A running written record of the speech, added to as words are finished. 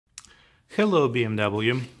Hello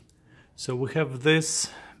BMW. So we have this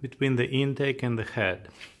between the intake and the head.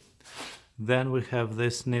 Then we have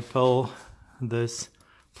this nipple, this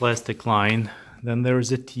plastic line. Then there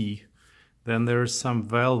is a T. Then there is some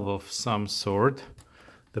valve of some sort.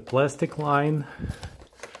 The plastic line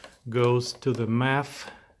goes to the MAF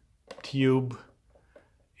tube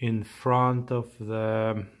in front of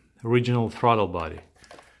the original throttle body.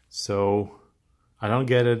 So I don't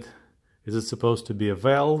get it. Is it supposed to be a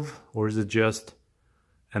valve, or is it just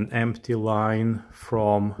an empty line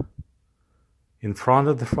from in front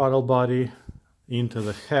of the throttle body into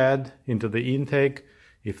the head, into the intake?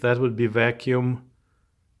 If that would be vacuum,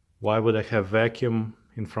 why would I have vacuum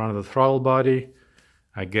in front of the throttle body?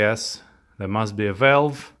 I guess there must be a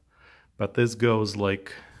valve, but this goes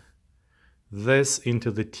like this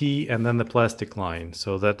into the T and then the plastic line,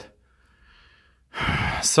 so that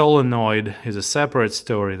solenoid is a separate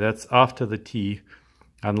story. That's after the T,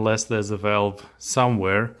 unless there's a valve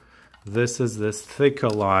somewhere. This is this thicker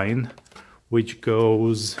line which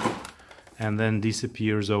goes and then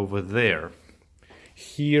disappears over there.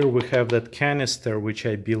 Here we have that canister, which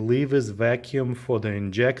I believe is vacuum for the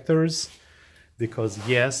injectors, because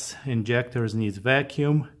yes, injectors need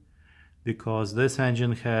vacuum, because this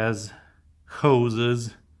engine has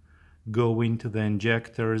hoses go into the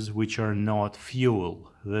injectors which are not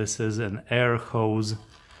fuel. This is an air hose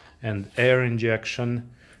and air injection.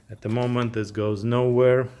 At the moment this goes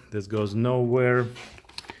nowhere, this goes nowhere.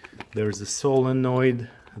 There's a solenoid,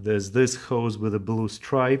 there's this hose with a blue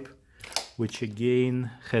stripe, which again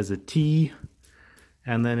has a T,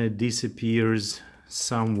 and then it disappears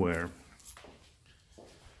somewhere.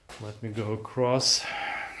 Let me go across.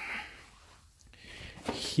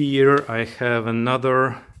 Here I have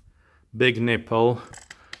another big nipple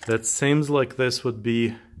that seems like this would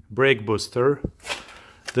be brake booster.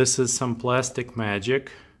 This is some plastic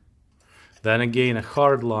magic. Then again a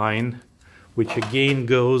hard line, which again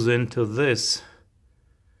goes into this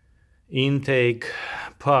intake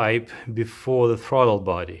pipe before the throttle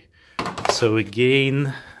body. So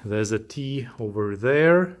again there's a T over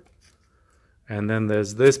there, and then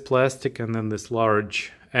there's this plastic, and then this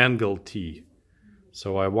large angle T.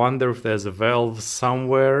 So I wonder if there's a valve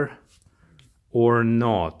somewhere or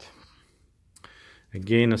not.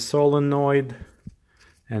 Again a solenoid,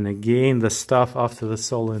 and again the stuff after the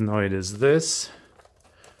solenoid is this.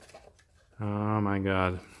 Oh my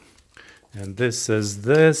god. And this is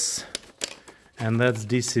this, and that's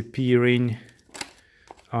disappearing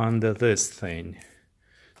under this thing.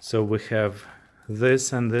 So we have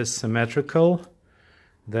this and this symmetrical,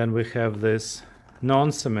 then we have this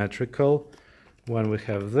non-symmetrical, when we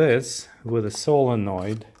have this with a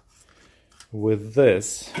solenoid, with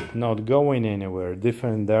this not going anywhere,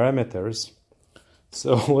 different diameters.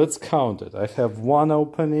 So let's count it. I have 1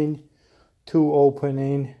 opening, 2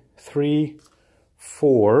 opening, 3,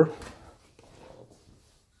 4,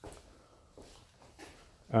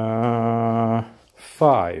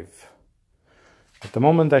 5. At the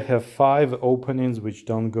moment I have 5 openings which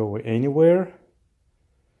don't go anywhere,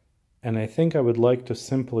 and I think I would like to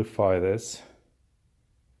simplify this,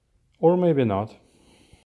 or maybe not.